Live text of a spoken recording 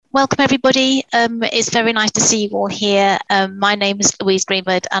Welcome, everybody. It's very nice to see you all here. My name is Louise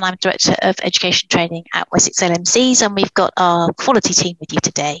Greenwood, and I'm Director of Education Training at Wessex LMCs, and we've got our quality team with you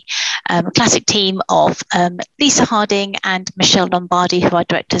today. A classic team of Lisa Harding and Michelle Lombardi, who are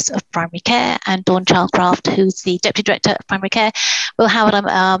Directors of Primary Care, and Dawn Childcraft, who's the Deputy Director of Primary Care, Will Howard,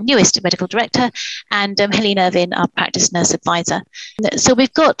 our newest Medical Director, and Helene Irvin, our Practice Nurse Advisor. So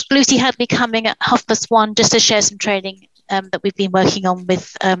we've got Lucy Hadley coming at 1:30 just to share some training that we've been working on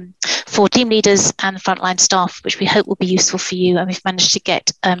with for team leaders and frontline staff, which we hope will be useful for you. And we've managed to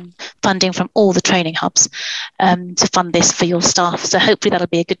get funding from all the training hubs to fund this for your staff. So hopefully that'll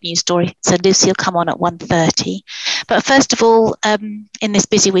be a good news story. So Lucy will come on at 1:30. But first of all, in this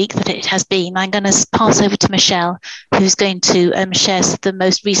busy week that it has been, I'm going to pass over to Michelle, who's going to share the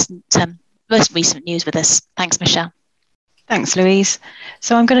most recent news with us. Thanks, Michelle. Thanks, Louise.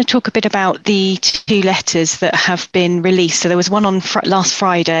 So I'm going to talk a bit about the two letters that have been released. So there was one on last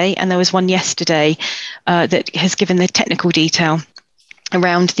Friday and there was one yesterday that has given the technical detail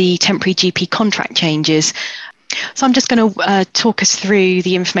around the temporary GP contract changes. So I'm just going to talk us through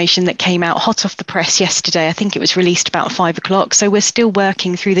the information that came out hot off the press yesterday. I think it was released about 5 o'clock. So we're still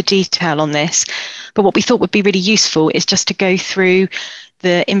working through the detail on this. But what we thought would be really useful is just to go through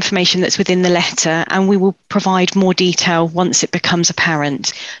the information that's within the letter, and we will provide more detail once it becomes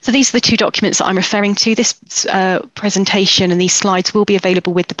apparent. So these are the two documents that I'm referring to. This presentation and these slides will be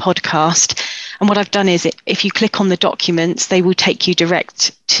available with the podcast. And what I've done is, if you click on the documents, they will take you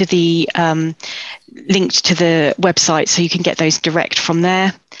direct to the linked to the website, so you can get those direct from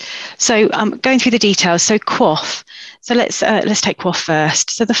there. So going through the details. So QOF. So let's take QOF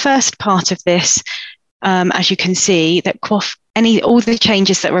first. So the first part of this, as you can see, that QOF, all the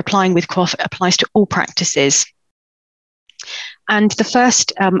changes that we're applying with QOF applies to all practices. And the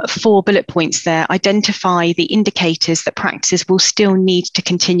first 4 bullet points there identify the indicators that practices will still need to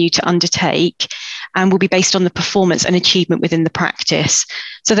continue to undertake and will be based on the performance and achievement within the practice.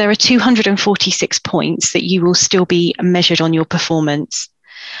 So there are 246 points that you will still be measured on your performance.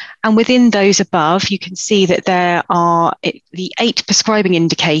 And within those above, you can see that there are the 8 prescribing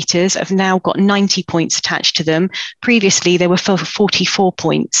indicators have now got 90 points attached to them. Previously, there were 44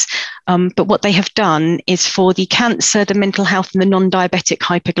 points. But what they have done is for the cancer, the mental health, and the non-diabetic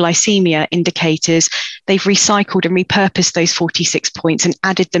hyperglycemia indicators, they've recycled and repurposed those 46 points and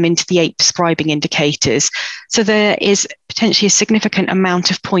added them into the 8 prescribing indicators. So there is potentially a significant amount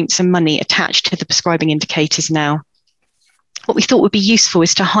of points and money attached to the prescribing indicators now. What we thought would be useful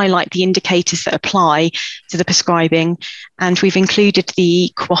is to highlight the indicators that apply to the prescribing, and we've included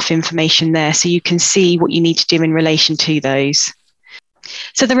the QOF information there so you can see what you need to do in relation to those.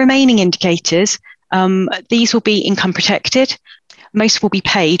 So the remaining indicators, these will be income protected. Most will be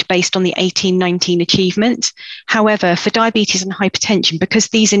paid based on the 18-19 achievement. However, for diabetes and hypertension, because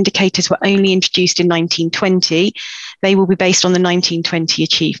these indicators were only introduced in 1920, they will be based on the 1920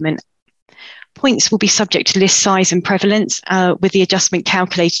 achievement. Points will be subject to list size and prevalence with the adjustment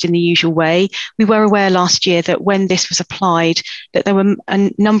calculated in the usual way. We were aware last year that when this was applied, that there were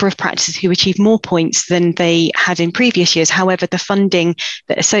a number of practices who achieved more points than they had in previous years. However, the funding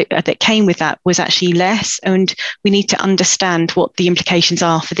that came with that was actually less, and we need to understand what the implications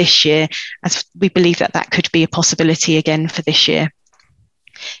are for this year, as we believe that that could be a possibility again for this year.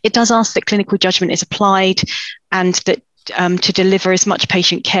 It does ask that clinical judgment is applied and that to deliver as much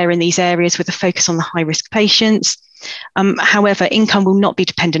patient care in these areas with a focus on the high-risk patients. However, income will not be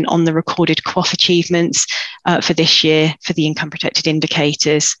dependent on the recorded QOF achievements for this year for the income protected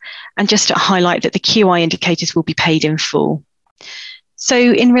indicators. And just to highlight that the QI indicators will be paid in full. So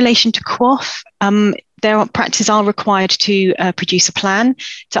in relation to QOF, practices are required to produce a plan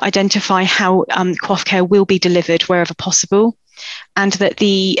to identify how QOF care will be delivered wherever possible, and that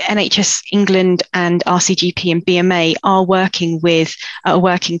the NHS England and RCGP and BMA are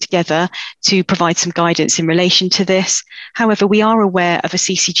working together to provide some guidance in relation to this. However, we are aware of a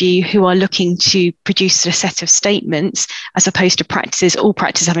CCG who are looking to produce a set of statements as opposed to all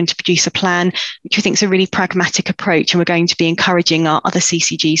practices having to produce a plan, which we think is a really pragmatic approach, and we're going to be encouraging our other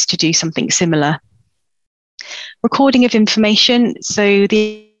CCGs to do something similar. Recording of information. So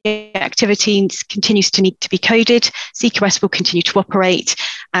the activity continues to need to be coded. CQS will continue to operate,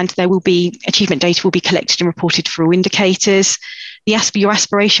 and there will be achievement data will be collected and reported for all indicators. Your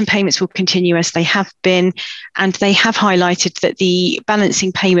aspiration payments will continue as they have been, and they have highlighted that the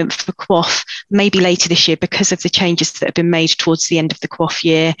balancing payment for QOF may be later this year because of the changes that have been made towards the end of the QOF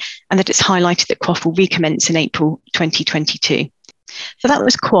year, and that it's highlighted that QOF will recommence in April 2022. So that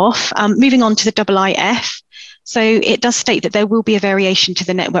was QOF. Moving on to the IIF. So it does state that there will be a variation to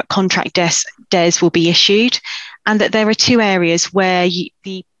the network contract DES will be issued, and that there are 2 areas where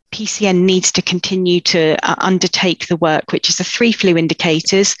the PCN needs to continue to undertake the work, which is the 3 flu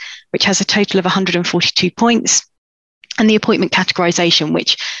indicators, which has a total of 142 points, and the appointment categorisation,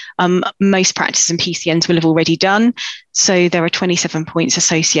 which most practices and PCNs will have already done. So there are 27 points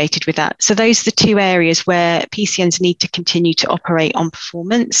associated with that. So those are the 2 areas where PCNs need to continue to operate on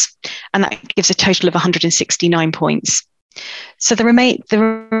performance, and that gives a total of 169 points. So the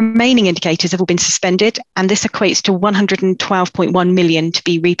remaining indicators have all been suspended, and this equates to 112.1 million to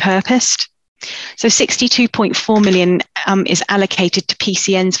be repurposed. So 62.4 million is allocated to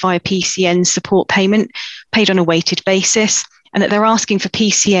PCNs via PCN support payment, paid on a weighted basis, and that they're asking for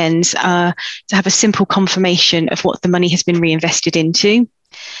PCNs to have a simple confirmation of what the money has been reinvested into.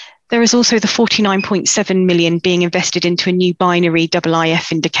 There is also the 49.7 million being invested into a new binary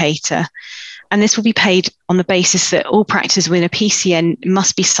IIF indicator. And this will be paid on the basis that all practices within a PCN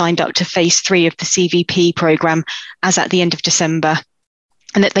must be signed up to phase 3 of the CVP programme as at the end of December,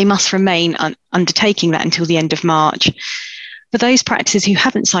 and that they must remain undertaking that until the end of March. For those practices who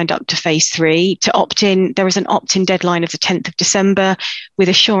haven't signed up to phase 3, to opt in, there is an opt-in deadline of the 10th of December with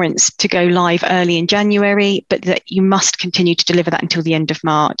assurance to go live early in January, but that you must continue to deliver that until the end of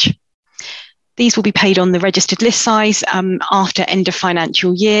March. These will be paid on the registered list size after end of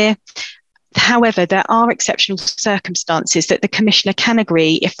financial year. However, there are exceptional circumstances that the Commissioner can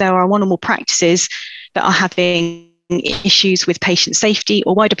agree if there are one or more practices that are having issues with patient safety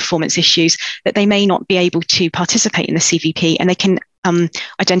or wider performance issues, that they may not be able to participate in the CVP, and they can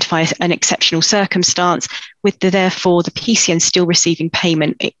identify an exceptional circumstance with therefore the PCN still receiving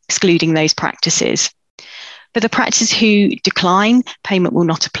payment, excluding those practices. For the practices who decline, payment will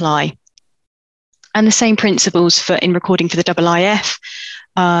not apply. And the same principles in recording for the IIF,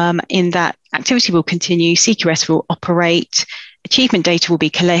 in that activity will continue, CQS will operate, achievement data will be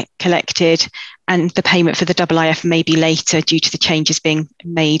collected, and the payment for the IIF may be later due to the changes being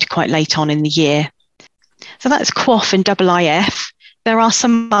made quite late on in the year. So that's QOF and IIF. There are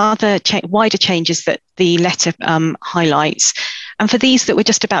some other wider changes that the letter highlights. And for these that we're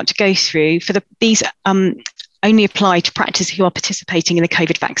just about to go through, these only apply to practices who are participating in the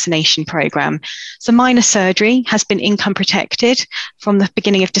COVID vaccination programme. So minor surgery has been income protected from the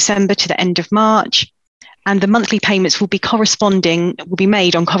beginning of December to the end of March, and the monthly payments will be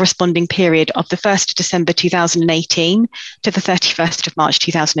made on corresponding period of the 1st of December 2018 to the 31st of March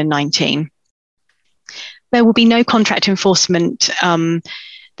 2019. There will be no contract enforcement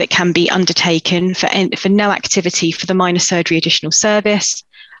that can be undertaken for no activity for the minor surgery additional service.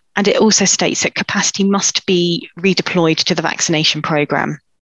 And it also states that capacity must be redeployed to the vaccination programme.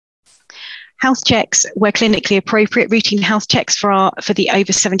 Health checks, where clinically appropriate, routine health checks for the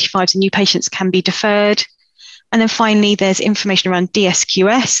over 75s and new patients can be deferred. And then finally, there's information around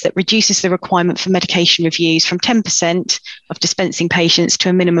DSQS that reduces the requirement for medication reviews from 10% of dispensing patients to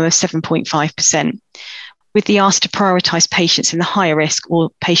a minimum of 7.5%, with the ask to prioritise patients in the higher risk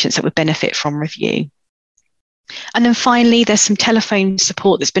or patients that would benefit from review. And then finally, there's some telephone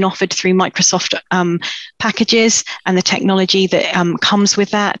support that's been offered through Microsoft packages and the technology that comes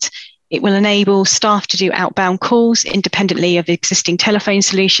with that. It will enable staff to do outbound calls independently of existing telephone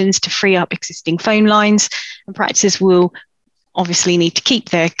solutions to free up existing phone lines. And practices will obviously need to keep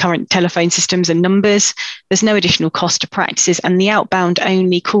their current telephone systems and numbers. There's no additional cost to practices, and the outbound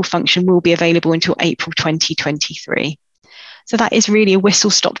only call function will be available until April 2023. So that is really a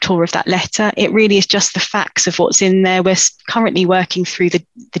whistle-stop tour of that letter. It really is just the facts of what's in there. We're currently working through the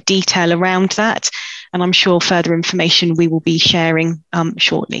detail around that, and I'm sure further information we will be sharing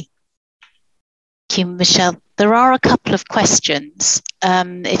shortly. Thank you, Michelle. There are a couple of questions,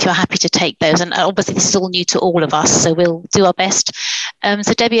 if you're happy to take those. And obviously this is all new to all of us, so we'll do our best.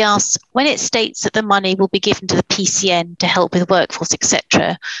 So Debbie asks, when it states that the money will be given to the PCN to help with workforce,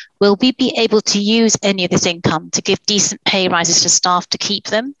 etc., will we be able to use any of this income to give decent pay rises to staff to keep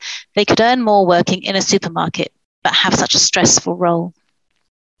them? They could earn more working in a supermarket, but have such a stressful role.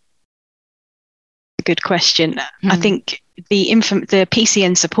 Good question. I think the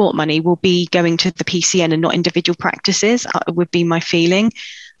PCN support money will be going to the PCN and not individual practices, would be my feeling.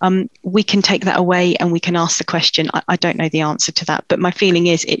 We can take that away and we can ask the question. I don't know the answer to that, but my feeling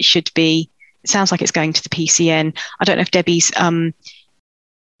is it sounds like it's going to the PCN. I don't know if Debbie's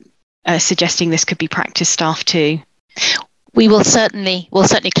suggesting this could be practice staff too. We'll certainly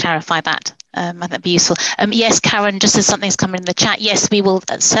clarify that. I think that'd be useful. Yes, Karen, just as something's come in the chat, yes, we will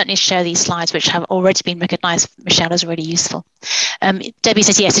certainly share these slides, which have already been recognised. Michelle is already useful. Debbie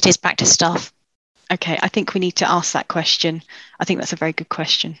says, yes, it is practice staff. Okay, I think we need to ask that question. I think that's a very good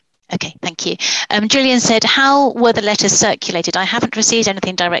question. Okay, thank you. Julian said, how were the letters circulated? I haven't received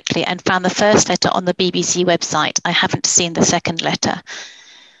anything directly and found the first letter on the BBC website. I haven't seen the second letter.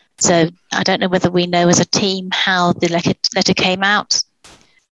 So I don't know whether we know as a team how the letter came out.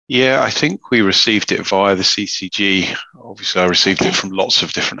 Yeah, I think we received it via the CCG. Obviously, I received it from lots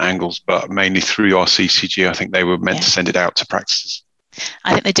of different angles, but mainly through our CCG. I think they were meant to send it out to practices.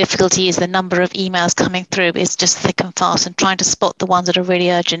 I think the difficulty is the number of emails coming through is just thick and fast, and trying to spot the ones that are really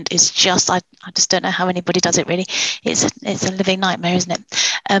urgent is just, I just don't know how anybody does it really. It's a living nightmare, isn't it?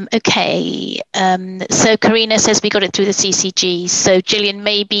 So Karina says we got it through the CCG. So Gillian,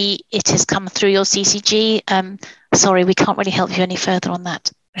 maybe it has come through your CCG. Sorry, we can't really help you any further on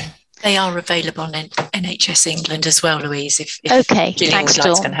that. They are available on NHS England as well, Louise, if Gillian would like to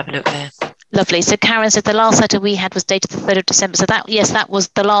go and have a look there. Lovely. So Karen said the last letter we had was dated the 3rd of December. So that was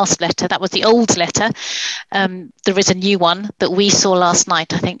the last letter. That was the old letter. There is a new one that we saw last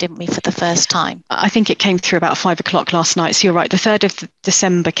night, I think, didn't we, for the first time? I think it came through about 5 o'clock last night. So you're right. The 3rd of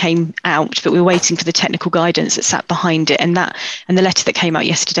December came out, but we were waiting for the technical guidance that sat behind it. And the letter that came out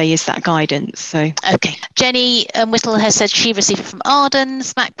yesterday is that guidance. So okay. Jenny Whittle has said she received it from Arden.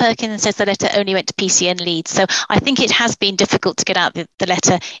 Smack Perkins says the letter only went to PCN Leeds. So I think it has been difficult to get out the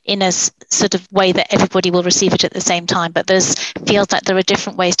letter in a sort of way that everybody will receive it at the same time, but feels like there are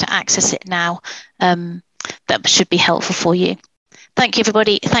different ways to access it now that should be helpful for you. Thank you,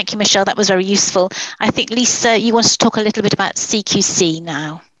 everybody. Thank you, Michelle. That was very useful. I think, Lisa, you want to talk a little bit about CQC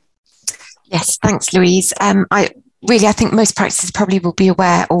now. Yes, thanks, Louise. I think most practices probably will be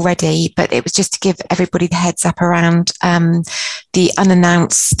aware already, but it was just to give everybody the heads up around the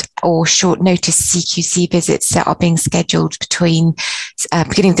unannounced or short notice CQC visits that are being scheduled between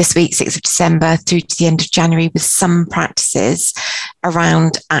beginning of this week, 6th of December, through to the end of January, with some practices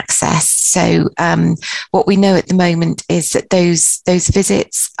around access. So what we know at the moment is that those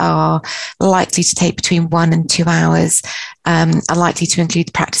visits are likely to take between 1 and 2 hours, are likely to include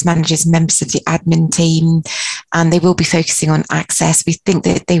the practice managers and members of the admin team, and they will be focusing on access. We think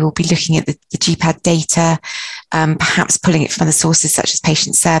that they will be looking at the GPAD data, perhaps pulling it from other sources such as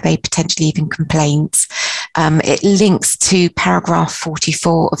patient survey, potentially even complaints. It links to paragraph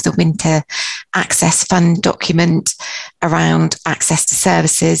 44 of the Winter Access Fund document around access to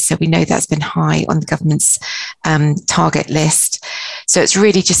services. So we know that's been high on the government's target list. So it's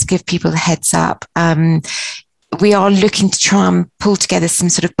really just to give people a heads up. We are looking to try and pull together some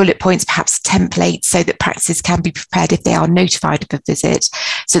sort of bullet points, perhaps templates, so that practices can be prepared if they are notified of a visit,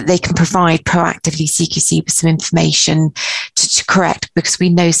 so that they can provide proactively CQC with some information to correct, because we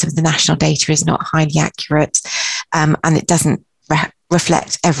know some of the national data is not highly accurate and it doesn't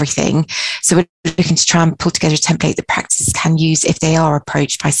reflect everything. So we're looking to try and pull together a template that practices can use if they are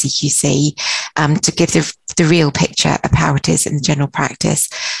approached by CQC to give the real picture of how it is in the general practice,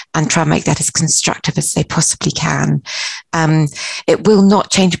 and try and make that as constructive as they possibly can. It will not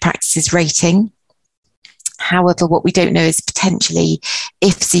change a practice's rating. However, what we don't know is potentially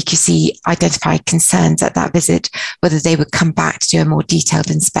if CQC identify concerns at that visit, whether they would come back to do a more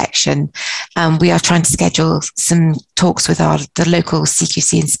detailed inspection. We are trying to schedule some talks with the local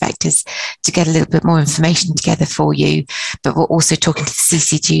CQC inspectors to get a little bit more information together for you. But we're also talking to the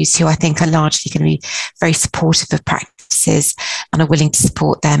CCGs, who I think are largely going to be very supportive of practices and are willing to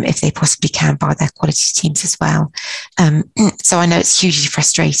support them if they possibly can by their quality teams as well. So I know it's hugely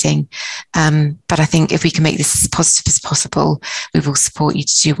frustrating, but I think if we can make this as positive as possible, we will support you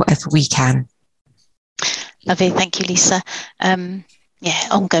to do whatever we can. Lovely, thank you, Lisa.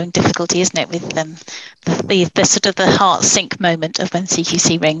 Ongoing difficulty, isn't it, with the sort of the heart sink moment of when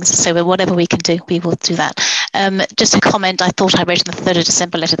CQC rings. So whatever we can do, we will do that. Just a comment, I thought I read in the 3rd of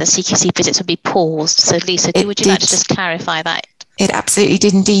December letter that CQC visits would be paused. So Lisa, would you like to just clarify that? It absolutely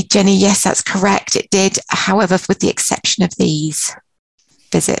did indeed, Jenny. Yes, that's correct. It did. However, with the exception of these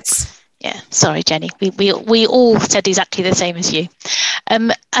visits. Yeah, sorry, Jenny. We all said exactly the same as you.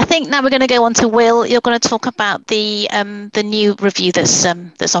 I think now we're going to go on to Will. You're going to talk about the new review that's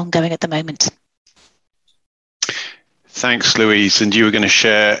ongoing at the moment. Thanks, Louise. And you were going to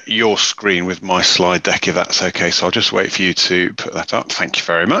share your screen with my slide deck, if that's okay. So I'll just wait for you to put that up. Thank you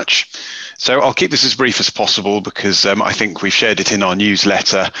very much. So I'll keep this as brief as possible, because I think we've shared it in our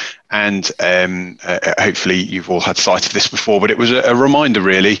newsletter, and hopefully you've all had sight of this before, but it was a reminder,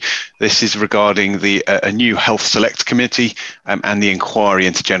 really. This is regarding a new Health Select Committee and the inquiry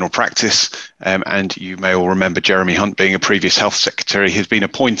into general practice. And you may all remember Jeremy Hunt, being a previous Health Secretary, has been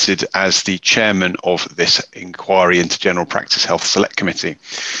appointed as the chairman of this inquiry into general practice Health Select Committee.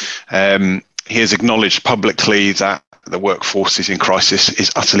 He has acknowledged publicly that the workforce is in crisis,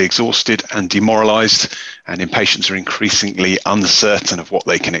 is utterly exhausted and demoralised, and inpatients are increasingly uncertain of what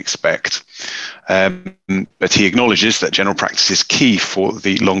they can expect. But he acknowledges that general practice is key for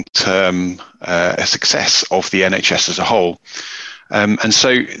the long-term success of the NHS as a whole. And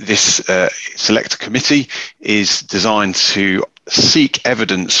so this select committee is designed to seek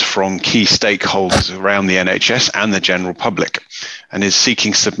evidence from key stakeholders around the NHS and the general public, and is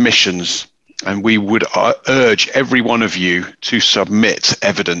seeking submissions. And we would urge every one of you to submit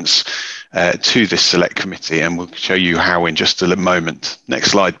evidence to this select committee, and we'll show you how in just a moment.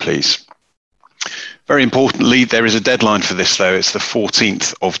 Next slide, please. Very importantly, there is a deadline for this, though. It's the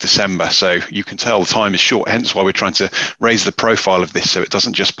 14th of December, so you can tell the time is short, hence why we're trying to raise the profile of this so it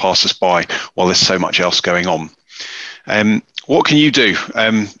doesn't just pass us by while there's so much else going on. What can you do?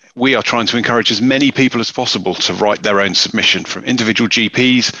 We are trying to encourage as many people as possible to write their own submission, from individual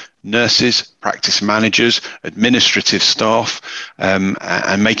GPs, nurses, practice managers, administrative staff,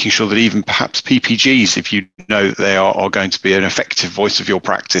 and making sure that even perhaps PPGs, if you know that they are going to be an effective voice of your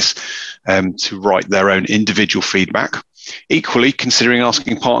practice, to write their own individual feedback. Equally, considering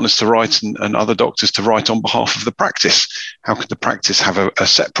asking partners to write and other doctors to write on behalf of the practice. How could the practice have a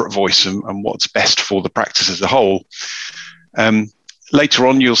separate voice, and what's best for the practice as a whole? Later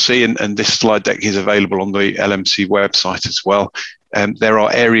on, you'll see, and this slide deck is available on the LMC website as well, there are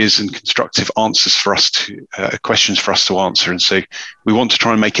areas and constructive answers for us to, questions for us to answer. And so we want to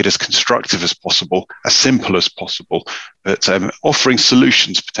try and make it as constructive as possible, as simple as possible, but offering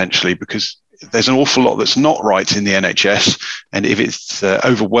solutions potentially, because there's an awful lot that's not right in the NHS. And if it's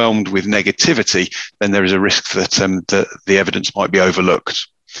overwhelmed with negativity, then there is a risk that the evidence might be overlooked.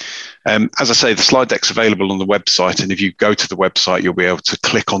 As I say, the slide deck's available on the website, and if you go to the website, you'll be able to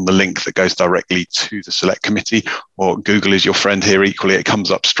click on the link that goes directly to the select committee, or Google is your friend here. Equally, it comes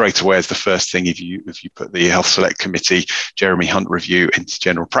up straight away as the first thing if you put the Health Select Committee Jeremy Hunt review into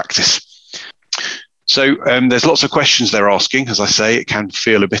general practice. So there's lots of questions they're asking. As I say, it can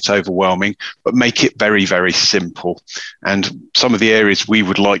feel a bit overwhelming, but make it very, very simple. And some of the areas we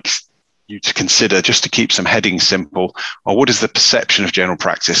would like you to consider, just to keep some headings simple, are what is the perception of general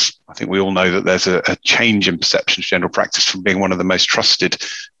practice? I think we all know that there's a change in perception of general practice from being one of the most trusted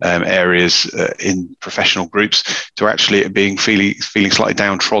areas in professional groups to actually it being feeling slightly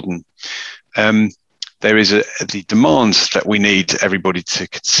downtrodden. There is the demands that we need everybody to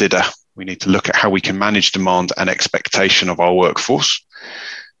consider. We need to look at how we can manage demand and expectation of our workforce.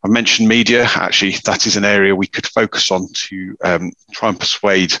 I mentioned media. Actually, that is an area we could focus on to try and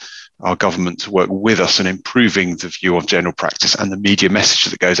persuade our government to work with us in improving the view of general practice and the media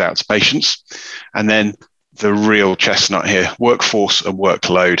message that goes out to patients. And then the real chestnut here, workforce and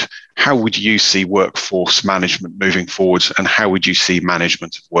workload. How would you see workforce management moving forwards, and how would you see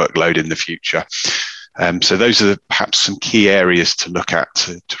management of workload in the future? So those are perhaps some key areas to look at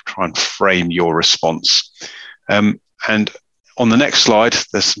to try and frame your response. And on the next slide,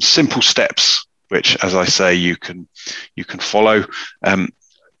 there's some simple steps, which, as I say, you can follow.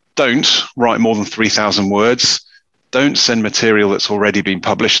 Don't write more than 3,000 words. Don't send material that's already been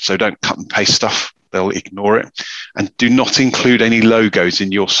published, so don't cut and paste stuff. They'll ignore it. And do not include any logos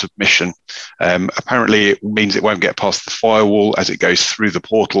in your submission. Apparently, it means it won't get past the firewall as it goes through the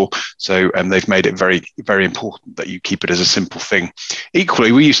portal. So they've made it very, very important that you keep it as a simple thing.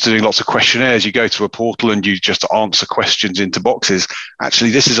 Equally, we used to do lots of questionnaires. You go to a portal and you just answer questions into boxes.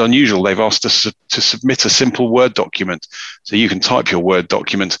 Actually, this is unusual. They've asked us to submit a simple Word document. So you can type your Word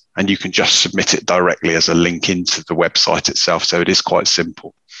document and you can just submit it directly as a link into the website itself. So it is quite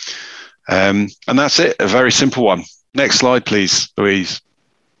simple. And that's it, a very simple one. Next slide, please, Louise.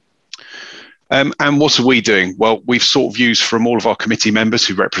 And what are we doing? Well, we've sought views from all of our committee members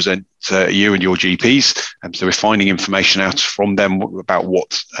who represent you and your GPs. So we're finding information out from them about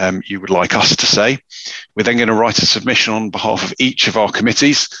what you would like us to say. We're then going to write a submission on behalf of each of our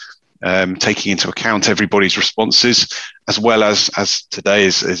committees, taking into account everybody's responses, as well as today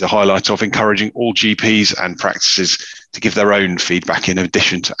is a highlight of encouraging all GPs and practices to give their own feedback in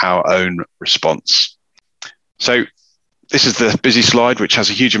addition to our own response. So this is the busy slide, which has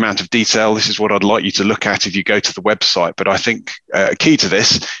a huge amount of detail. This is what I'd like you to look at if you go to the website. But I think key to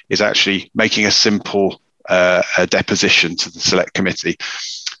this is actually making a simple a deposition to the select committee.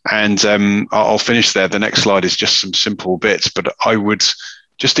 And I'll finish there. The next slide is just some simple bits, but I would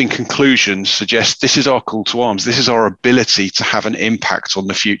just in conclusion suggest this is our call to arms. This is our ability to have an impact on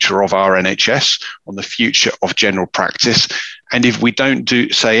the future of our NHS, on the future of general practice. And if we don't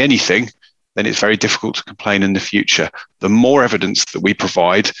say anything, then it's very difficult to complain in the future. The more evidence that we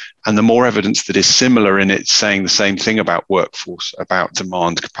provide, and the more evidence that is similar in it saying the same thing about workforce, about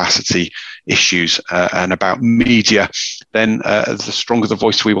demand capacity issues, and about media, then the stronger the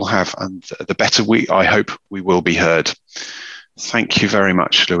voice we will have, and the better I hope we will be heard. Thank you very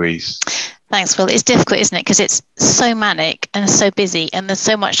much, Louise. Thanks, Phil. It's difficult, isn't it? Because it's so manic and so busy, and there's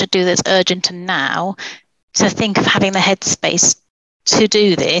so much to do that's urgent and now. To think of having the headspace to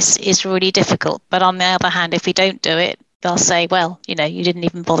do this is really difficult. But on the other hand, if we don't do it, they'll say, well, you you didn't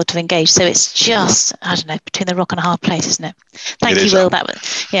even bother to engage. So it's just, I don't know, between the rock and a hard place, isn't it? Thank you, Will.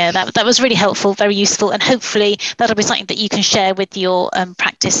 That was really helpful, very useful. And hopefully that'll be something that you can share with your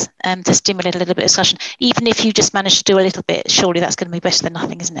practice to stimulate a little bit of discussion. Even if you just manage to do a little bit, surely that's going to be better than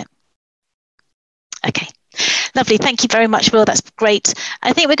nothing, isn't it? Okay. Lovely. Thank you very much, Will. That's great.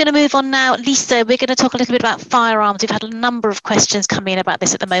 I think we're going to move on now. Lisa, we're going to talk a little bit about firearms. We've had a number of questions come in about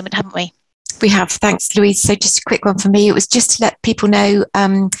this at the moment, haven't we? We have. Thanks, Louise. So just a quick one for me. It was just to let people know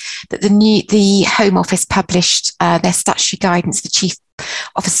that the Home Office published their statutory guidance for Chief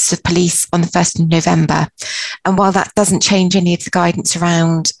Officers of Police on the 1st of November. And while that doesn't change any of the guidance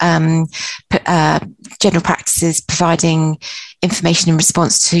around general practices providing information in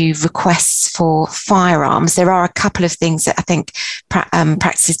response to requests for firearms, there are a couple of things that I think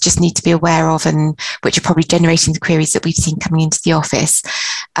practices just need to be aware of, and which are probably generating the queries that we've seen coming into the office.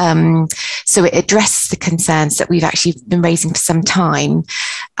 So it addresses the concerns that we've actually been raising for some time.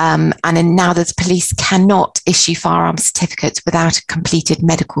 And then now that the police cannot issue firearm certificates without a completed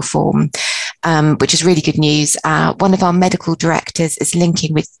medical form, which is really good news. One of our medical directors is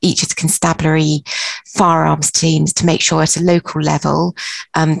linking with each of the constabulary firearms teams to make sure at a local level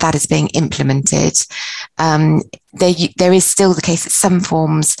that is being implemented. There is still the case that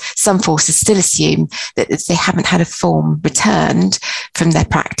some forces still assume that if they haven't had a form returned from their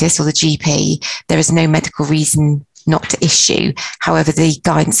practice or the GP, there is no medical reason not to issue. However, the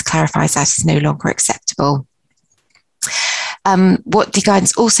guidance clarifies that is no longer acceptable. What the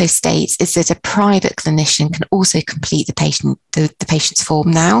guidance also states is that a private clinician can also complete the patient's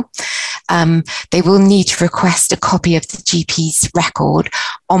form now. They will need to request a copy of the GP's record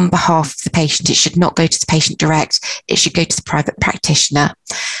on behalf of the patient. It should not go to the patient direct. It should go to the private practitioner.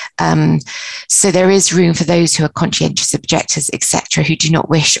 So there is room for those who are conscientious objectors, etc., who do not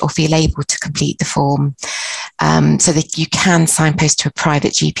wish or feel able to complete the form, so that you can signpost to a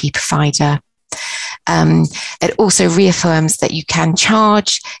private GP provider. It also reaffirms that you can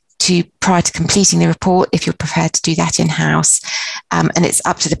charge prior to completing the report if you're prepared to do that in-house, and it's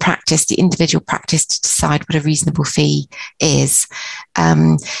up to the individual practice to decide what a reasonable fee is.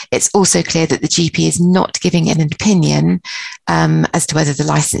 It's also clear that the GP is not giving an opinion as to whether the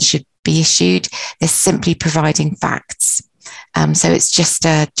licence should be issued. They're simply providing facts. So it's just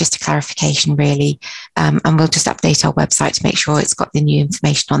a clarification, really, and we'll just update our website to make sure it's got the new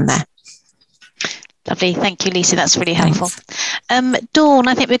information on there. Lovely. Thank you, Lisa. That's really helpful. Dawn,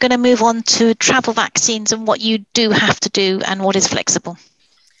 I think we're going to move on to travel vaccines and what you do have to do and what is flexible.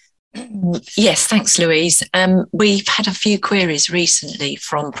 Yes, thanks, Louise. We've had a few queries recently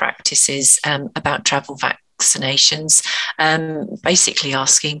from practices about travel vaccinations, basically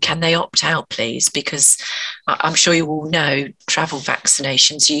asking, can they opt out, please? Because I'm sure you all know travel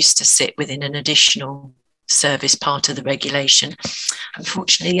vaccinations used to sit within an additional service part of the regulation.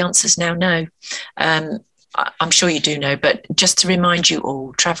 Unfortunately, the answer is now no. I'm sure you do know, but just to remind you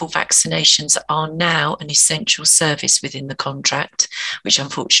all, travel vaccinations are now an essential service within the contract, which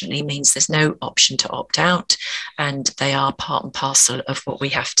unfortunately means there's no option to opt out, and they are part and parcel of what we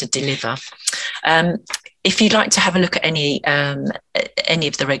have to deliver. If you'd like to have a look at any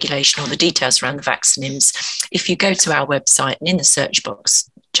of the regulation or the details around the vaccinims, if you go to our website and in the search box,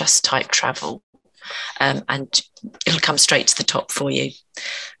 just type travel, and it'll come straight to the top for you.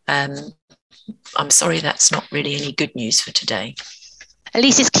 I'm sorry, that's not really any good news for today. At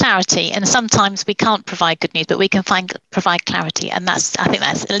least it's clarity, and sometimes we can't provide good news, but we can provide clarity, and I think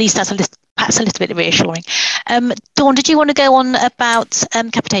that's perhaps a little bit reassuring. Dawn, did you want to go on about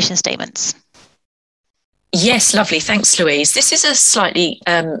capitation statements? Yes, lovely. Thanks, Louise. This is a slightly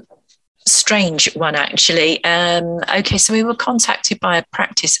strange one, actually. Okay, so we were contacted by a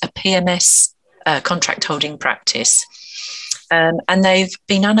practice, a PMS contract holding practice. And they've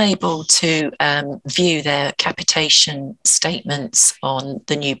been unable to view their capitation statements on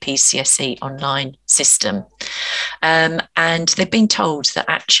the new PCSE online system. And they've been told that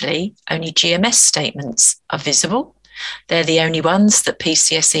actually only GMS statements are visible. They're the only ones that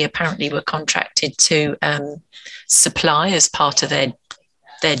PCSE apparently were contracted to supply as part of their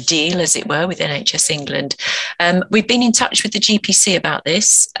deal, as it were, with NHS England. We've been in touch with the GPC about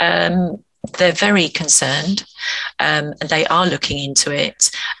this. They're very concerned, and they are looking into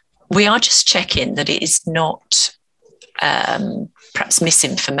it. We are just checking that it is not perhaps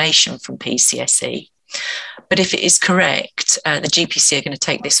misinformation from PCSE. But if it is correct, the GPC are going to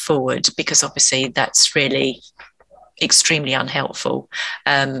take this forward, because obviously that's really extremely unhelpful.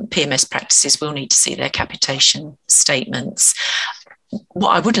 PMS practices will need to see their capitation statements.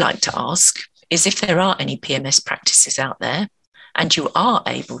 What I would like to ask is if there are any PMS practices out there and you are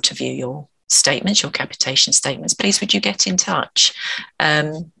able to view your statements, your capitation statements, please would you get in touch?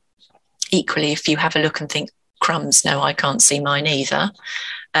 Equally, if you have a look and think, crumbs, no, I can't see mine either,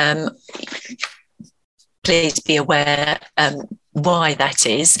 please be aware why that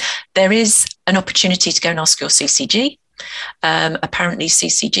is. There is an opportunity to go and ask your CCG. Apparently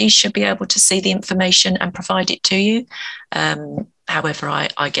CCG should be able to see the information and provide it to you. However,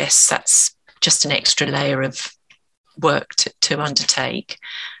 I guess that's just an extra layer of work to undertake.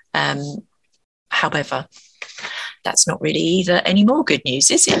 However, that's not really either any more good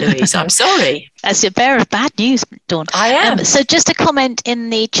news, is it, Louise? I'm sorry. As a bearer of bad news, Dawn. I am. So just a comment in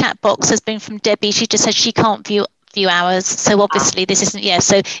the chat box has been from Debbie. She just said she can't view hours. So obviously this isn't,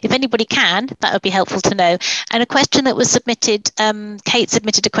 so if anybody can, that would be helpful to know. And a question that was submitted, Kate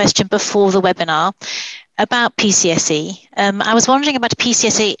submitted a question before the webinar about PCSE. I was wondering about a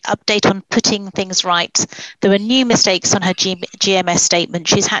PCSE update on putting things right. There were new mistakes on her GMS statement.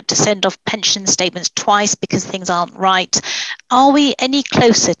 She's had to send off pension statements twice because things aren't right. Are we any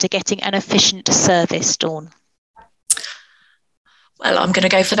closer to getting an efficient service, Dawn? Well, I'm going to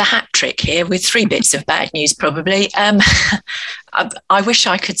go for the hat trick here with 3 bits of bad news, probably. I wish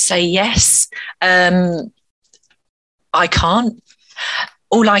I could say yes. I can't.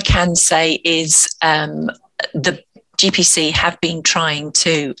 All I can say is the GPC have been trying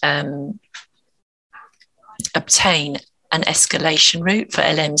to obtain an escalation route for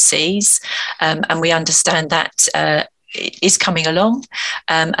LMCs, and we understand that is coming along,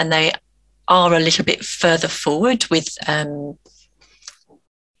 and they are a little bit further forward with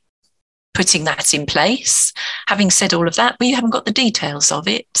putting that in place. Having said all of that, we haven't got the details of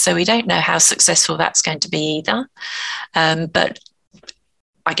it, so we don't know how successful that's going to be either. But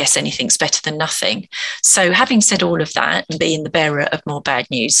I guess anything's better than nothing. So having said all of that and being the bearer of more bad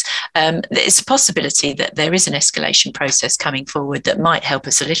news, there's a possibility that there is an escalation process coming forward that might help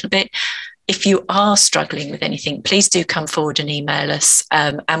us a little bit. If you are struggling with anything, please do come forward and email us,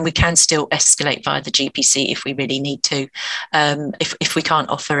 and we can still escalate via the GPC if we really need to, if we can't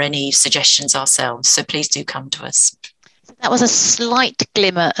offer any suggestions ourselves. So please do come to us. That was a slight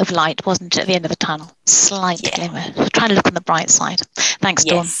glimmer of light, wasn't it, at the end of the tunnel? Slight glimmer. We're trying to look on the bright side. Thanks,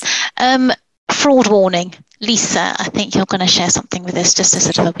 Dawn. Yes. Fraud warning. Lisa, I think you're going to share something with us, just to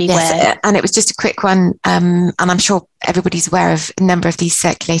sort of beware. Yes, and it was just a quick one, and I'm sure everybody's aware of a number of these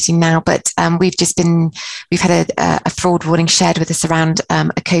circulating now, but we've had a fraud warning shared with us around a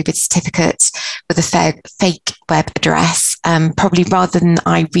COVID certificate with a fake web address. Probably rather than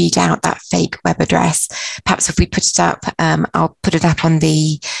I read out that fake web address, perhaps if we put it up, I'll put it up on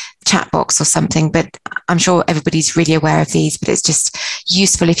the chat box or something, but I'm sure everybody's really aware of these, but it's just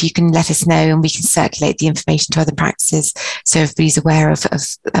useful if you can let us know and we can circulate the information to other practices so everybody's aware of some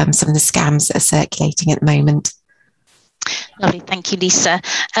of the scams that are circulating at the moment. Lovely, thank you, Lisa.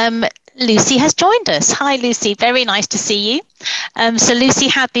 Lucy has joined us. Hi, Lucy, very nice to see you. So Lucy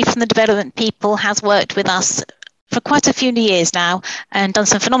Hadley from the Development People has worked with us for quite a few years now and done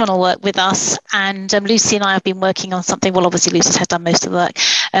some phenomenal work with us. And Lucy and I have been working on something, well, obviously Lucy has done most of the work,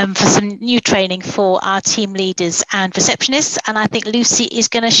 for some new training for our team leaders and receptionists. And I think Lucy is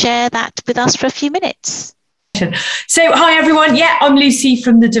going to share that with us for a few minutes. So hi everyone, I'm Lucy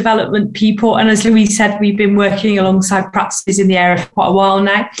from the Development People, and as Louise said, we've been working alongside practices in the area for quite a while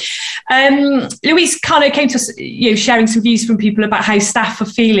now. Louise kind of came to us, sharing some views from people about how staff are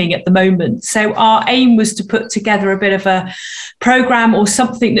feeling at the moment. So our aim was to put together a bit of a programme or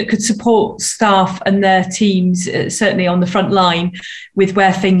something that could support staff and their teams, certainly on the front line, with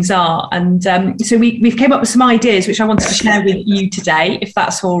where things are. And so we've came up with some ideas which I wanted to share with you today, if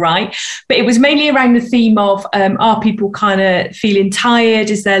that's all right. But it was mainly around the theme of are people kind of feeling tired?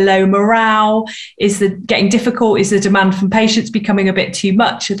 Is there low morale? Is it getting difficult? Is the demand from patients becoming a bit too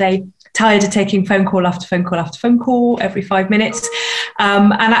much? Are they tired of taking phone call after phone call after phone call every 5 minutes?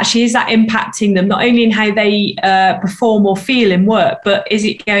 And actually, is that impacting them not only in how they perform or feel in work, but is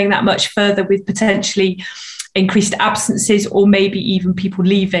it going that much further with potentially increased absences or maybe even people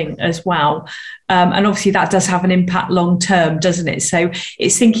leaving as well? And obviously that does have an impact long term, doesn't it? So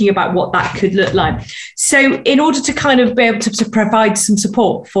it's thinking about what that could look like. So in order to kind of be able to provide some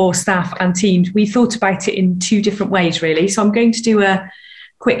support for staff and teams, we thought about it in 2 different ways, really. So I'm going to do a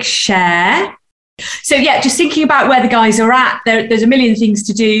quick share. So just thinking about where the guys are at, there's a million things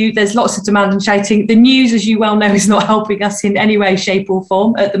to do. There's lots of demand and shouting. The news, as you well know, is not helping us in any way, shape or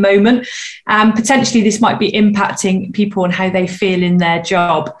form at the moment. Potentially this might be impacting people and how they feel in their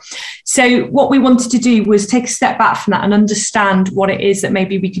job. So what we wanted to do was take a step back from that and understand what it is that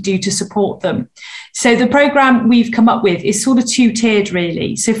maybe we could do to support them. So the programme we've come up with is sort of two-tiered,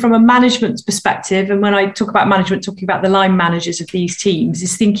 really. So from a management perspective, and when I talk about management, talking about the line managers of these teams,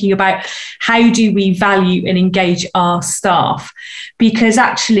 is thinking about how do we value and engage our staff? Because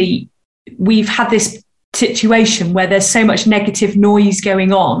actually we've had this situation where there's so much negative noise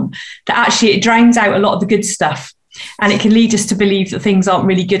going on that actually it drowns out a lot of the good stuff. And it can lead us to believe that things aren't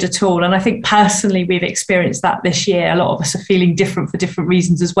really good at all. And I think personally, we've experienced that this year. A lot of us are feeling different for different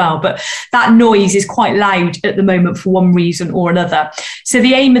reasons as well. But that noise is quite loud at the moment for one reason or another. So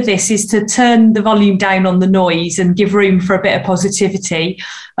the aim of this is to turn the volume down on the noise and give room for a bit of positivity,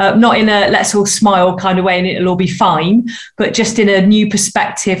 not in a let's all smile kind of way and it'll all be fine, but just in a new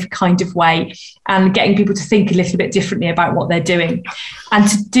perspective kind of way, and getting people to think a little bit differently about what they're doing. And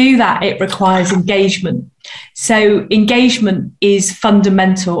to do that, it requires engagement. So engagement is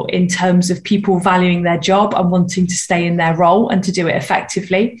fundamental in terms of people valuing their job and wanting to stay in their role and to do it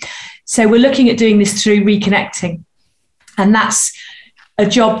effectively. So we're looking at doing this through reconnecting. And that's a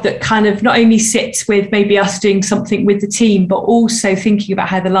job that kind of not only sits with maybe us doing something with the team, but also thinking about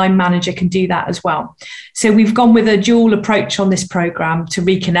how the line manager can do that as well. So we've gone with a dual approach on this programme to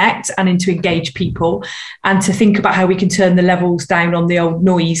reconnect and to engage people and to think about how we can turn the levels down on the old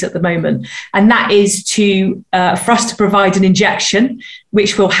noise at the moment. And that is to for us to provide an injection,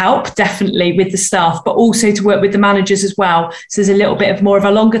 which will help definitely with the staff, but also to work with the managers as well. So there's a little bit of more of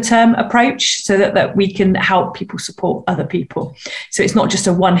a longer term approach so that we can help people support other people. So it's not just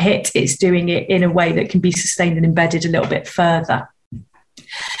a one hit, it's doing it in a way that can be sustained and embedded a little bit further.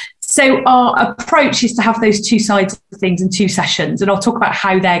 So our approach is to have those two sides of things in two sessions, and I'll talk about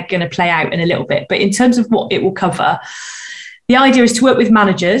how they're going to play out in a little bit. But in terms of what it will cover, the idea is to work with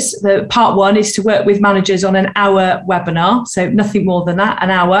managers. The part one is to work with managers on an hour webinar, so nothing more than that, an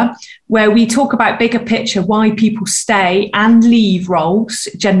hour, where we talk about bigger picture, why people stay and leave roles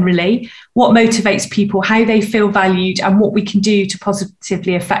generally, what motivates people, how they feel valued, and what we can do to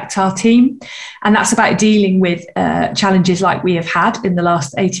positively affect our team. And that's about dealing with challenges like we have had in the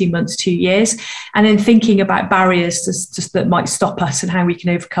last 18 months, 2 years, and then thinking about barriers just that might stop us and how we can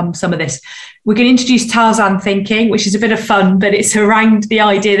overcome some of this. We're going to introduce Tarzan thinking, which is a bit of fun, but it's around the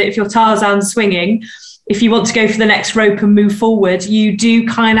idea that if you're Tarzan swinging, if you want to go for the next rope and move forward, you do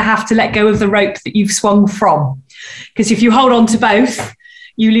kind of have to let go of the rope that you've swung from. Because if you hold on to both,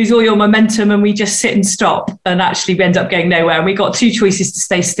 you lose all your momentum and we just sit and stop and actually we end up going nowhere. And we've got two choices to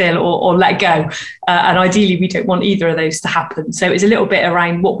stay still or let go. And ideally, we don't want either of those to happen. So it's a little bit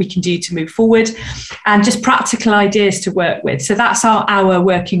around what we can do to move forward and just practical ideas to work with. So that's our hour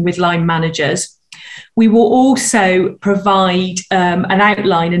working with line managers. We will also provide an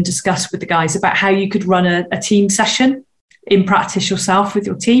outline and discuss with the guys about how you could run a team session in practice yourself with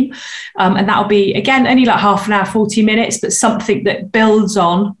your team. And that'll be, again, only like half an hour, 40 minutes, but something that builds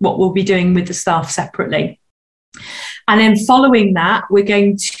on what we'll be doing with the staff separately. And then following that, we're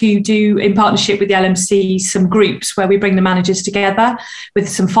going to do, in partnership with the LMC, some groups where we bring the managers together with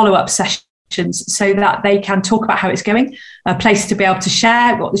some follow-up sessions so that they can talk about how it's going, a place to be able to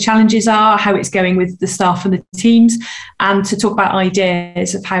share what the challenges are, how it's going with the staff and the teams, and to talk about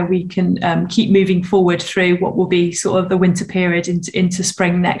ideas of how we can keep moving forward through what will be sort of the winter period into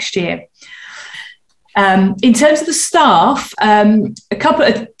spring next year. In terms of the staff, a couple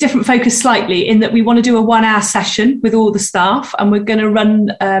of different focus slightly in that we want to do a 1 hour session with all the staff, and we're going to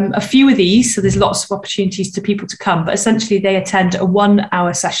run a few of these. So there's lots of opportunities to people to come, but essentially they attend a 1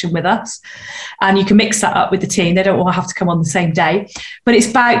 hour session with us, and you can mix that up with the team. They don't all have to come on the same day, but it's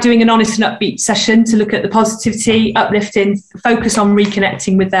about doing an honest and upbeat session to look at the positivity, uplifting, focus on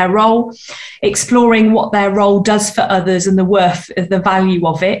reconnecting with their role, exploring what their role does for others and the worth, the value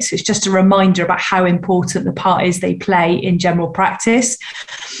of it. So it's just a reminder about how important the part is they play in general practice.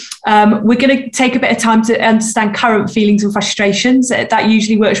 We're going to take a bit of time to understand current feelings and frustrations. That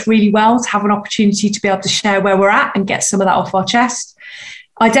usually works really well to have an opportunity to be able to share where we're at and get some of that off our chest.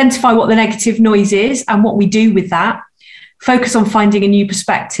 Identify what the negative noise is and what we do with that. Focus on finding a new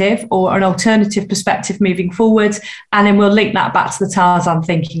perspective or an alternative perspective moving forward. And then we'll link that back to the Tarzan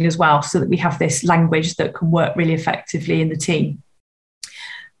thinking as well, so that we have this language that can work really effectively in the team.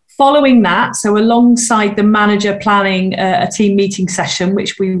 Following that, so alongside the manager planning a team meeting session,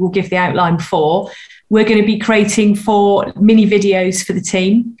 which we will give the outline for, we're going to be creating 4 mini videos for the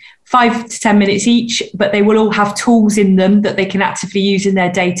team, 5 to 10 minutes each, but they will all have tools in them that they can actively use in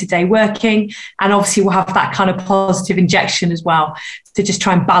their day-to-day working. And obviously we'll have that kind of positive injection as well to just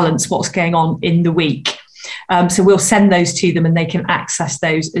try and balance what's going on in the week. So we'll send those to them and they can access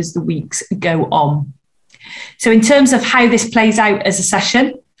those as the weeks go on. So in terms of how this plays out as a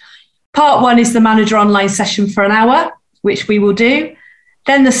session, Part 1 is the manager online session for an hour, which we will do.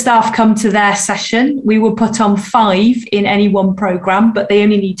 Then the staff come to their session. We will put on 5 in any one programme, but they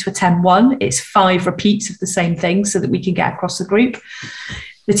only need to attend 1. It's 5 repeats of the same thing so that we can get across the group.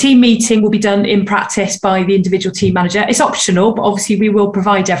 The team meeting will be done in practice by the individual team manager. It's optional, but obviously we will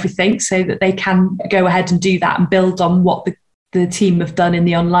provide everything so that they can go ahead and do that and build on what the team have done in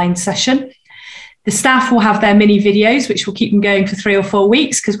the online session. The staff will have their mini videos, which will keep them going for 3 or 4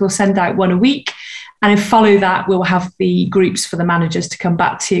 weeks because we'll send out 1 a week. And then follow that, we'll have the groups for the managers to come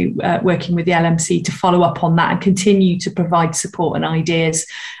back to working with the LMC to follow up on that and continue to provide support and ideas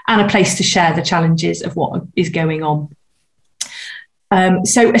and a place to share the challenges of what is going on.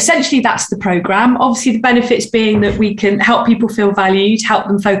 So essentially that's the programme. Obviously the benefits being that we can help people feel valued, help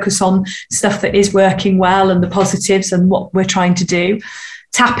them focus on stuff that is working well and the positives and what we're trying to do.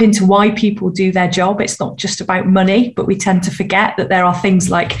 Tap into why people do their job. It's not just about money, but we tend to forget that there are things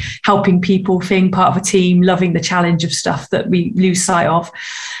like helping people, being part of a team, loving the challenge of stuff that we lose sight of.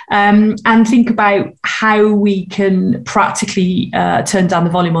 And think about how we can practically turn down the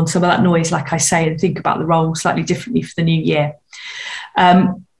volume on some of that noise, like I say, and think about the role slightly differently for the new year.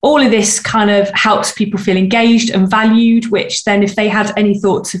 All of this kind of helps people feel engaged and valued, which then if they had any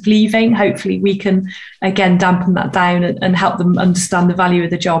thoughts of leaving, hopefully we can, again, dampen that down and help them understand the value of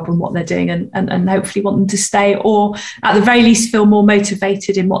the job and what they're doing and hopefully want them to stay or at the very least feel more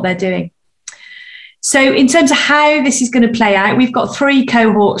motivated in what they're doing. So in terms of how this is going to play out, we've got 3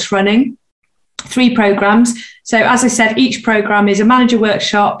 cohorts running, 3 programmes. So as I said, each programme is a manager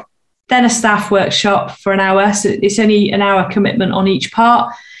workshop, then a staff workshop for an hour. So it's only an hour commitment on each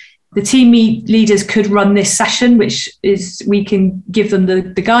part. The team leaders could run this session, which is we can give them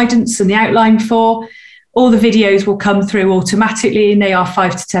the guidance and the outline for. All the videos will come through automatically and they are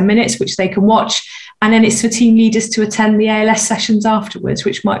 5 to 10 minutes, which they can watch. And then it's for team leaders to attend the ALS sessions afterwards,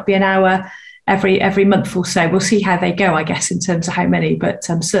 which might be an hour every month or so. We'll see how they go, I guess, in terms of how many, but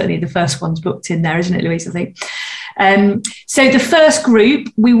certainly the first one's booked in there, isn't it, Louise, I think? So the first group,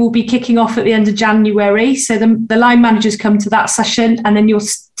 we will be kicking off at the end of January. So the line managers come to that session and then your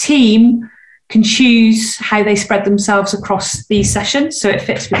team can choose how they spread themselves across these sessions. So it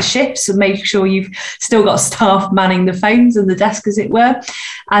fits with the shifts and make sure you've still got staff manning the phones and the desk, as it were.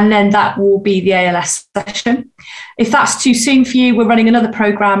 And then that will be the ALS session. If that's too soon for you, we're running another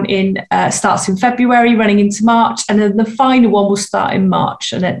programme starts in February, running into March. And then the final one will start in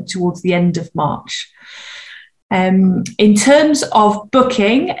March and then towards the end of March. In terms of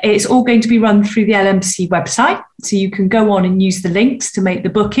booking, it's all going to be run through the LMC website. So you can go on and use the links to make the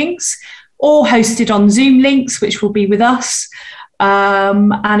bookings, or hosted on Zoom links, which will be with us.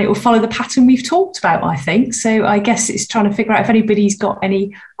 And it will follow the pattern we've talked about, I think. So I guess it's trying to figure out if anybody's got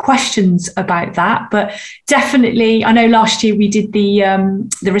any questions about that. But definitely, I know last year we did the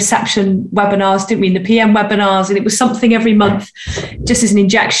reception webinars, didn't we? And the PM webinars, and it was something every month, just as an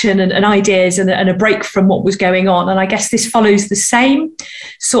injection and ideas and a break from what was going on. And I guess this follows the same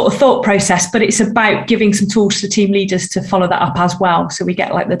sort of thought process, but it's about giving some tools to the team leaders to follow that up as well. So we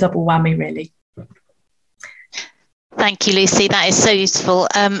get like the double whammy, really. Thank you, Lucy. That is so useful.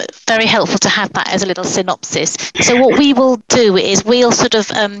 Very helpful to have that as a little synopsis. So what we will do is we'll sort of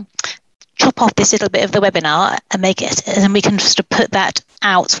chop off this little bit of the webinar and make it, and we can sort of put that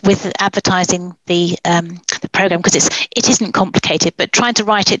out with advertising the program, because it isn't complicated, but trying to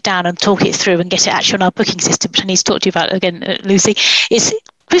write it down and talk it through and get it actually on our booking system, which I need to talk to you about again, Lucy, is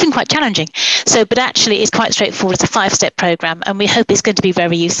proving quite challenging. So, but actually it's quite straightforward. It's a 5-step program and we hope it's going to be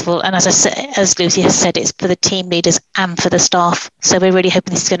very useful. And as Lucy has said, it's for the team leaders and for the staff. So we're really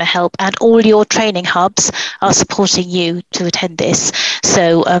hoping this is going to help. And all your training hubs are supporting you to attend this.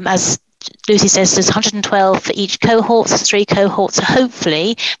 So as Lucy says, there's 112 for each cohort, so 3 cohorts. So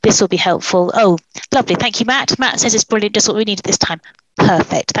hopefully this will be helpful. Oh, lovely. Thank you, Matt. Matt says it's brilliant, just what we needed this time.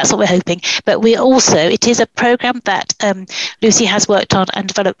 Perfect. That's what we're hoping. But we also, it is a program that Lucy has worked on and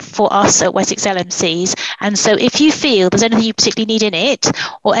developed for us at Wessex LMCs. And so if you feel there's anything you particularly need in it,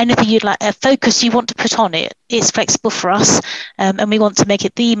 or anything you'd like, a focus you want to put on it, it's flexible for us. And we want to make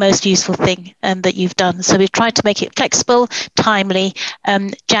it the most useful thing that you've done. So we've tried to make it flexible, timely.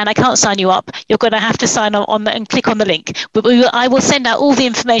 Jan, I can't sign you up. You're going to have to sign on and click on the link. But I will send out all the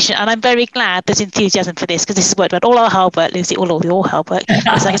information. And I'm very glad there's enthusiasm for this, because this is worked about all our hard work, Lucy, all hard work.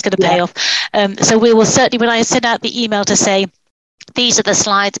 It's like it's going to pay off. So we will certainly, when I send out the email to say, these are the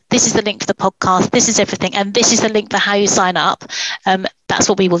slides, this is the link to the podcast, this is everything, and this is the link for how you sign up, that's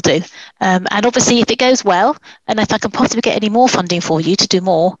what we will do. And obviously, if it goes well, and if I can possibly get any more funding for you to do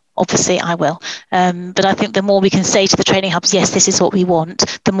more, obviously I will. But I think the more we can say to the training hubs, yes, this is what we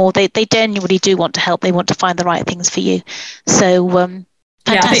want, the more they genuinely do want to help. They want to find the right things for you. So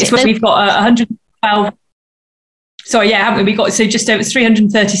Yeah, I think it's when we've got 112. Sorry, yeah, haven't we? We got just over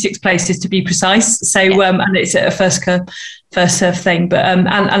 336 places to be precise. So, and it's a first serve thing. But and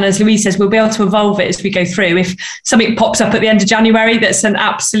as Louise says, we'll be able to evolve it as we go through. If something pops up at the end of January, that's an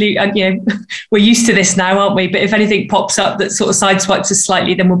absolute. We're used to this now, aren't we? But if anything pops up that sort of sideswipes us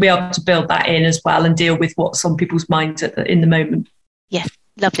slightly, then we'll be able to build that in as well and deal with what's on people's minds in the moment. Yeah.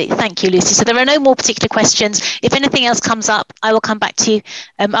 Lovely. Thank you, Lucy. So there are no more particular questions. If anything else comes up, I will come back to you.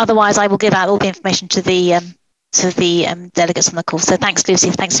 Otherwise, I will give out all the information to the delegates on the call. So thanks,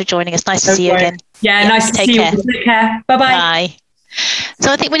 Lucy. Thanks for joining us. Nice to see you again. Yeah, nice to see you. Take care. Bye-bye. Bye.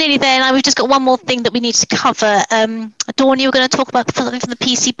 So I think we're nearly there now. We've just got one more thing that we need to cover. Dawn, you were going to talk about something from the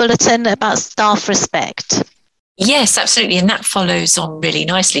PC Bulletin about staff respect. Yes, absolutely. And that follows on really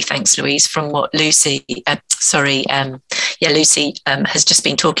nicely, thanks, Louise, from what Lucy has just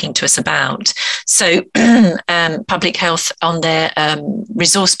been talking to us about. So Public Health on their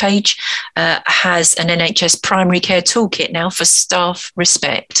resource page has an NHS primary care toolkit now for staff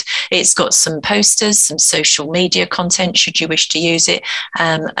respect. It's got some posters, some social media content, should you wish to use it,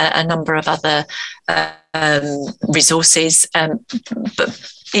 a number of other resources,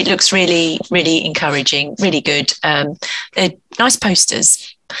 but it looks really, really encouraging, really good. They're nice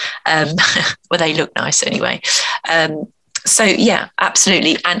posters. Well, they look nice anyway. So yeah,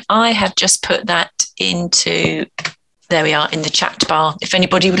 absolutely. And I have just put that into, there we are, in the chat bar. If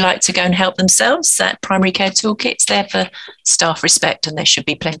anybody would like to go and help themselves, that primary care toolkit's there for staff respect, and there should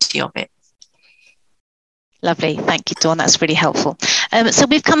be plenty of it. Lovely. Thank you, Dawn. That's really helpful. So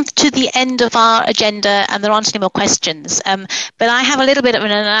we've come to the end of our agenda and there aren't any more questions. But I have a little bit of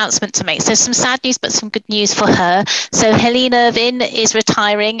an announcement to make. So some sad news, but some good news for her. So Helene Irvin is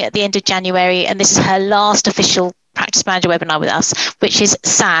retiring at the end of January, and this is her last official practice manager webinar with us, which is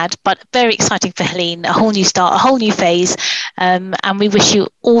sad, but very exciting for Helene. A whole new start, a whole new phase. And we wish you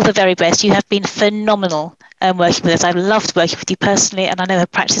all the very best. You have been phenomenal working with us. I've loved working with you personally, and I know her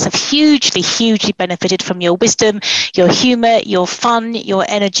practice have hugely benefited from your wisdom, your humour, your fun, your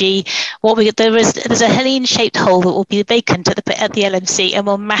energy. There's a Helene-shaped hole that will be vacant at the LMC, and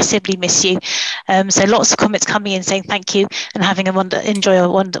we'll massively miss you. So lots of comments coming in saying thank you and having enjoy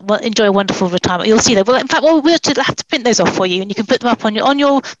a wonderful retirement. You'll see that. Well, in fact, we'll have to print those off for you, and you can put them up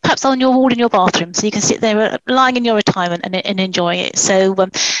perhaps on your wall in your bathroom, so you can sit there lying in your retirement and enjoy it. So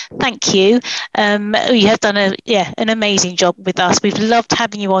thank you. You have done an amazing job with us. We've loved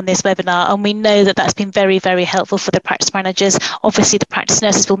having you on this webinar, and we know that that's been very, very helpful for the practice managers. Obviously, the practice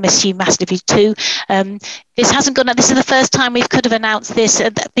nurses will miss you massively too. This hasn't gone. This is the first time we could have announced this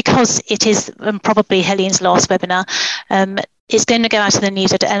because it is probably Helene's last webinar. It's going to go out in the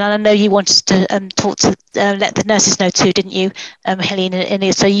news, and I know you wanted to let the nurses know too, didn't you,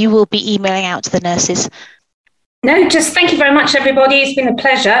 Helene? So you will be emailing out to the nurses. No, just thank you very much, everybody. It's been a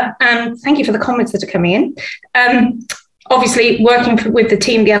pleasure. Thank you for the comments that are coming in. Obviously, working with the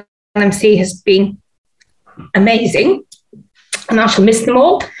team, the LMC, has been amazing, and I shall miss them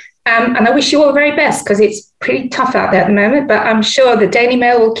all. And I wish you all the very best, because it's pretty tough out there at the moment, but I'm sure the Daily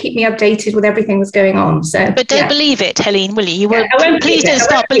Mail will keep me updated with everything that's going on. So, but don't believe it, Helene, will you? Please don't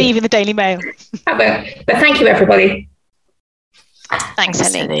start believing the Daily Mail. I won't. But thank you, everybody. Thanks,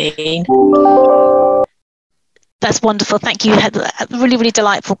 Helene. That's wonderful. Thank you. You had really, really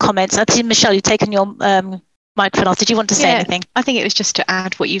delightful comments. I see, Michelle, you've taken your microphone off. Did you want to say anything? I think it was just to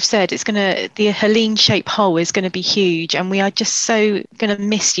add what you've said. The Helene-shaped hole is going to be huge, and we are just so going to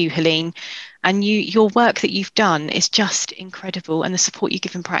miss you, Helene. And your work that you've done is just incredible, and the support you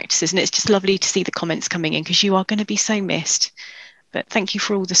give in practices. And it's just lovely to see the comments coming in, because you are going to be so missed. But thank you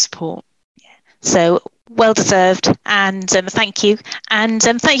for all the support. So well deserved, and thank you. And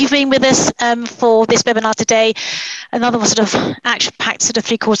thank you for being with us for this webinar today. Another sort of action-packed sort of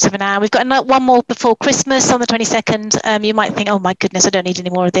 3/4 of an hour. We've got one more before Christmas on the 22nd. You might think, oh my goodness, I don't need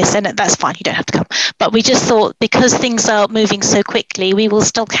any more of this, and that's fine, you don't have to come. But we just thought, because things are moving so quickly, we will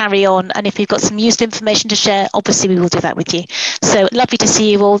still carry on, and if you've got some useful information to share, obviously we will do that with you. So lovely to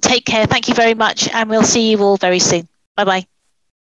see you all. Take care. Thank you very much, and we'll see you all very soon. Bye-bye.